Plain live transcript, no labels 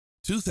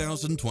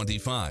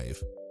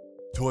2025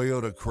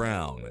 Toyota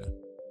Crown.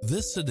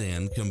 This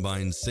sedan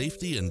combines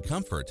safety and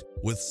comfort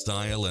with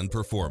style and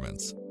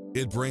performance.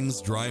 It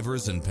brings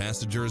drivers and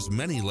passengers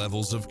many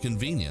levels of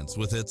convenience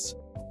with its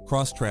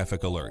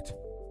cross-traffic alert,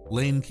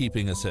 lane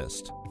keeping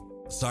assist,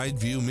 side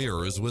view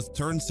mirrors with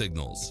turn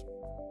signals,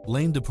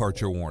 lane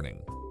departure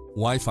warning,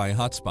 Wi-Fi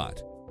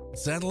hotspot,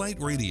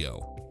 satellite radio,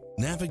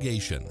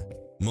 navigation,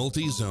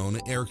 multi-zone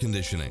air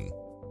conditioning,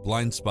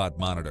 blind spot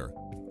monitor,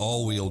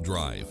 all-wheel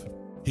drive,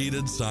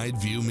 heated side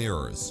view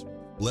mirrors,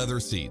 leather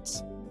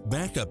seats,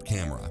 backup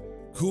camera,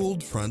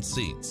 cooled front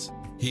seats,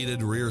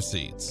 heated rear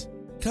seats.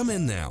 Come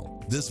in now.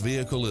 This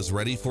vehicle is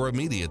ready for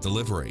immediate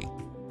delivery.